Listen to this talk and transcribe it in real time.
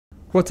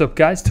What's up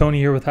guys, Tony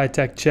here with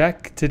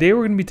HighTechCheck. Today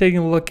we're going to be taking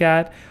a look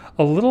at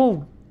a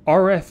little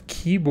RF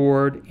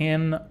keyboard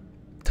and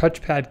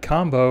touchpad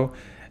combo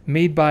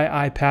made by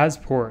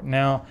Ipazzport.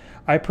 Now,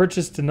 I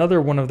purchased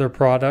another one of their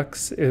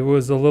products. It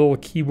was a little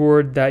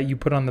keyboard that you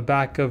put on the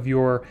back of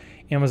your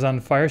Amazon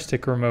Fire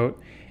Stick remote,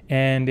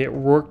 and it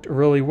worked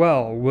really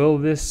well. Will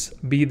this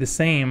be the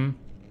same?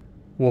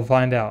 We'll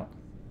find out.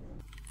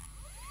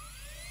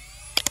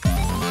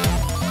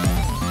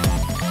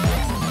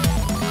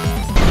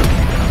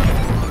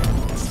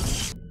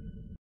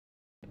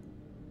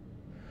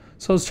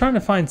 So I was trying to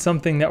find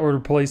something that would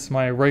replace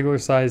my regular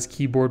size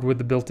keyboard with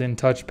the built-in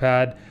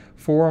touchpad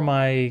for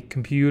my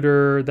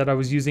computer that I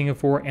was using it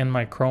for and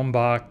my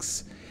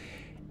Chromebox,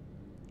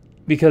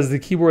 because the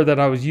keyboard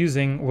that I was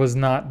using was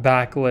not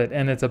backlit,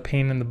 and it's a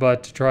pain in the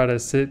butt to try to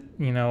sit,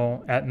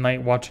 at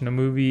night watching a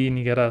movie and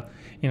you gotta,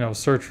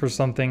 search for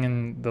something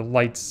and the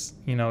lights,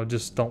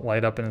 just don't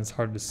light up and it's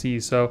hard to see.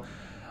 So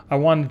I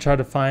wanted to try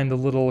to find a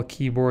little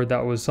keyboard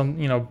that was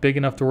big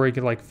enough to where you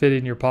could like fit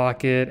in your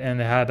pocket and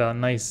it had a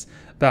nice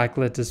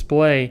backlit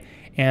display,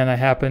 and I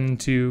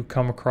happened to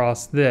come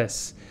across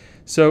this.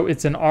 So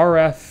it's an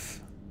RF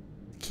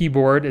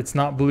keyboard. It's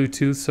not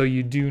Bluetooth, so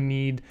you do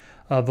need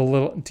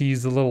to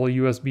use the little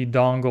USB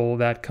dongle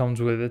that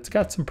comes with it. It's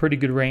got some pretty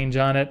good range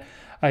on it.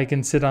 I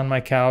can sit on my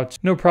couch,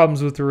 no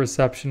problems with the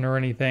reception or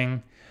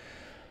anything.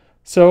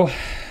 So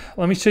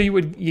let me show you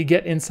what you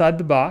get inside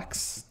the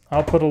box.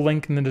 I'll put a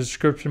link in the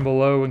description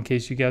below in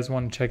case you guys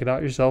want to check it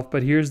out yourself,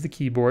 but here's the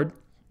keyboard.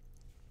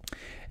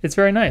 It's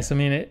very nice. I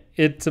mean,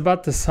 it's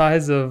about the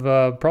size of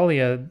probably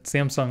a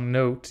Samsung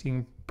Note. You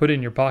can put it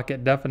in your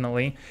pocket,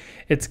 definitely.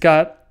 It's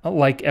got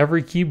like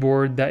every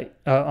keyboard that,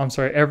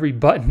 every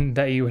button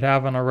that you would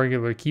have on a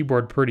regular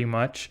keyboard pretty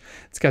much.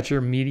 It's got your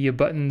media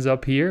buttons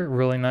up here,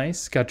 really nice.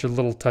 It's got your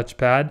little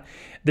touchpad.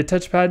 The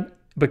touchpad,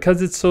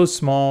 because it's so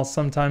small,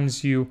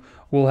 sometimes you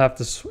will have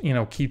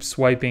to, keep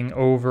swiping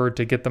over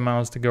to get the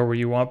mouse to go where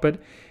you want,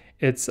 but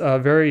it's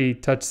very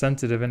touch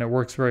sensitive and it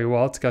works very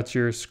well. It's got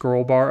your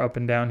scroll bar up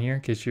and down here in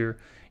case you're,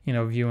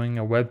 viewing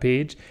a web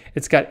page.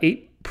 It's got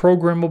 8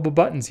 programmable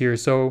buttons here.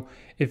 So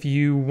if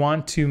you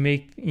want to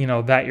make,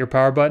 that your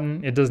power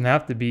button, it doesn't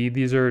have to be.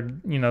 These are,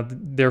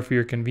 there for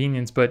your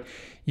convenience, but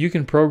you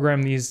can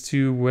program these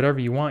to whatever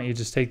you want. You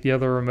just take the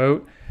other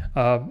remote,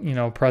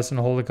 press and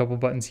hold a couple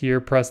buttons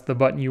here, press the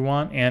button you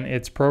want, and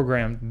it's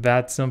programmed.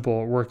 That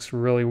simple. It works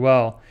really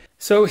well.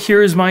 So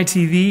here's my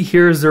TV.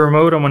 Here's the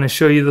remote. I'm going to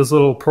show you those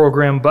little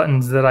program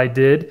buttons that I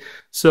did.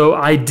 So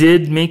I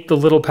did make the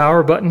little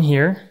power button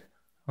here.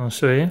 I'll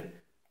show you.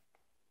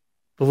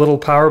 The little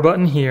power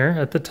button here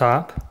at the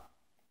top.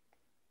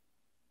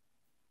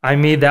 I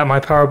made that my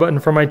power button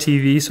for my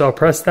TV, so I'll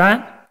press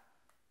that.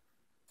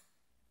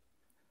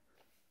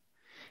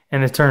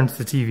 And it turns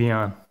the TV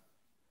on.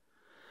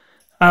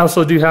 I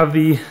also do have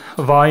the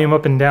volume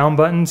up and down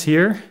buttons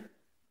here.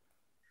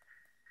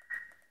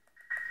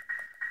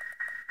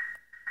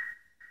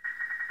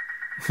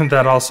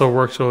 That also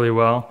works really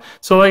well.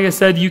 So like I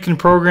said, you can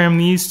program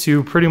these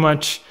to pretty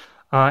much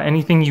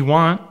anything you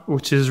want,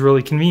 which is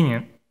really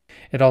convenient.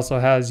 It also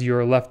has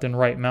your left and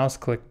right mouse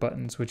click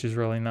buttons, which is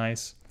really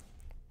nice.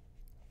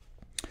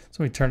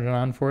 So we turn it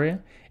on for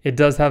you. It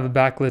does have a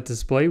backlit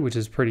display, which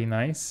is pretty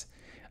nice.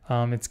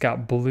 It's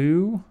got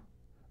blue,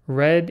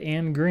 red,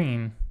 and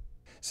green.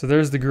 So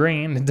there's the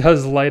green. It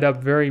does light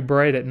up very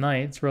bright at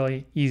night. It's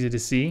really easy to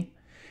see.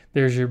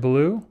 There's your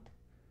blue.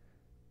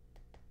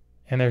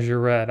 And there's your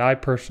red. I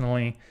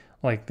personally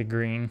like the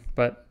green,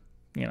 but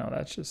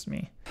that's just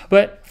me.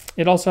 But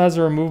it also has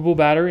a removable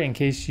battery in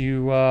case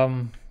you,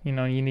 you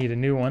need a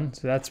new one.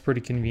 So that's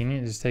pretty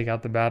convenient. Just take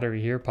out the battery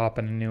here, pop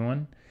in a new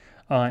one.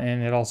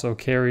 And it also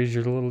carries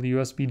your little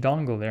USB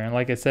dongle there. And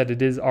like I said,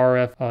 it is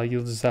RF.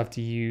 You'll just have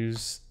to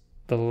use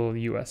the little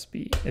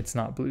USB. It's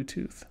not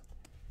Bluetooth.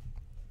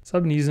 So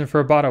I've been using it for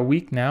about a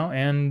week now,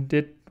 and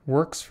it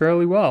works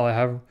fairly well. I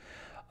have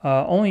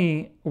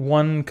only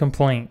one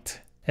complaint.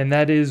 And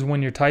that is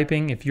when you're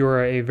typing, if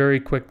you're a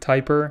very quick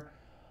typer,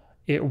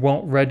 it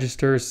won't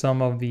register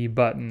some of the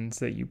buttons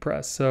that you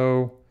press.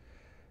 So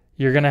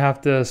you're going to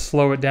have to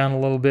slow it down a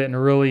little bit and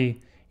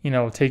really,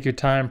 take your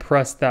time,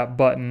 press that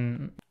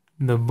button.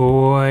 The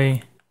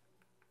boy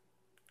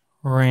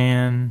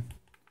ran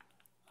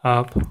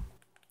up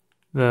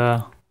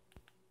the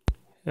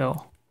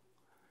hill.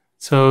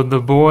 So the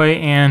boy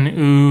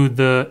and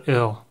the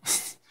hill.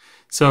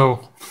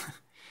 So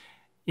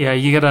yeah,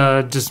 you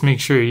got to just make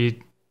sure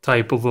you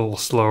type a little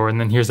slower, and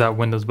then here's that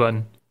Windows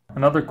button.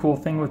 Another cool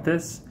thing with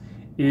this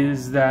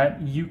is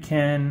that you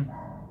can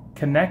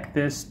connect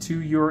this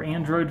to your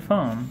Android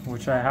phone,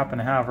 which I happen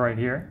to have right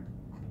here.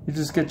 You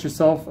just get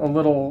yourself a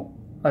little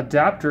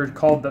adapter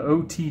called the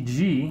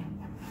OTG,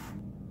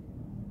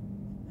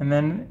 and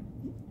then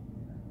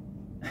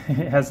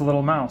it has a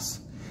little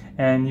mouse,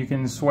 and you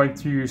can swipe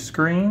through your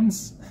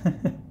screens.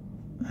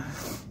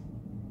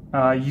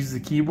 Use the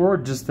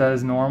keyboard just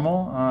as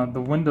normal. The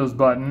Windows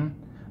button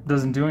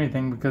doesn't do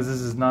anything because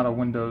this is not a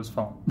Windows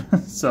phone.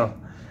 So,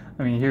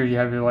 I mean, here you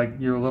have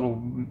your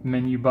little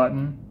menu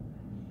button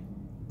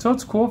So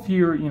it's cool if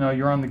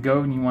you're on the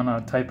go and you want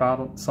to type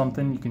out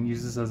something. You can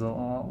use this as a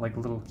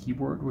little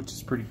keyboard, which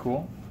is pretty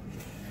cool.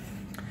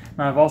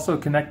 Now I've also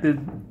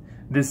connected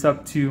this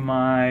up to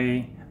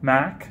my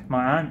Mac,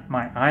 my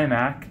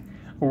iMac.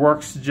 It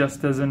works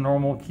just as a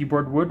normal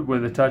keyboard would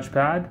with a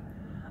touchpad.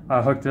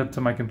 I hooked it up to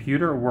my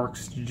computer. It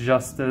works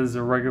just as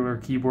a regular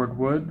keyboard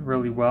would,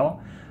 really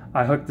well.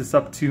 I hooked this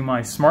up to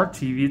my smart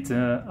TV. It's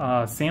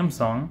a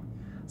Samsung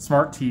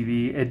smart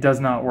TV. It does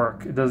not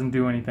work. It doesn't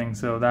do anything,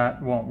 so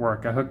that won't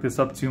work. I hooked this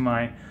up to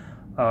my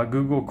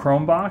Google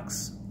Chrome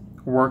box.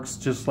 Works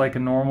just like a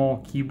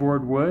normal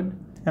keyboard would.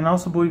 And I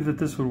also believe that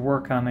this would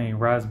work on a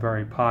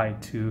Raspberry Pi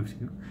too, if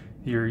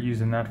you're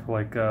using that for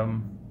like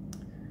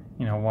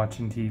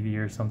watching TV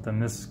or something.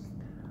 This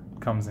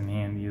comes in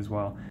handy as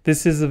well.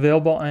 This is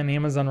available on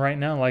Amazon right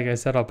now. Like I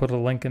said, I'll put a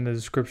link in the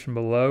description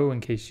below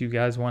in case you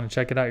guys want to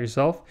check it out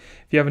yourself.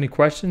 If you have any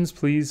questions,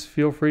 please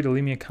feel free to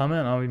leave me a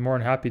comment. I'll be more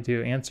than happy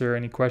to answer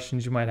any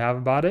questions you might have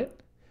about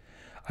it.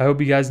 I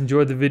hope you guys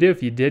enjoyed the video.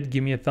 If you did,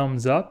 give me a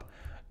thumbs up.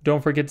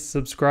 Don't forget to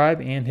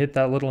subscribe and hit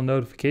that little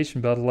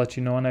notification bell to let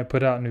you know when I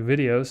put out new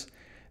videos.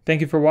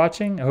 Thank you for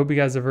watching. I hope you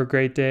guys have a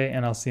great day,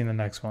 and I'll see you in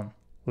the next one.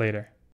 Later.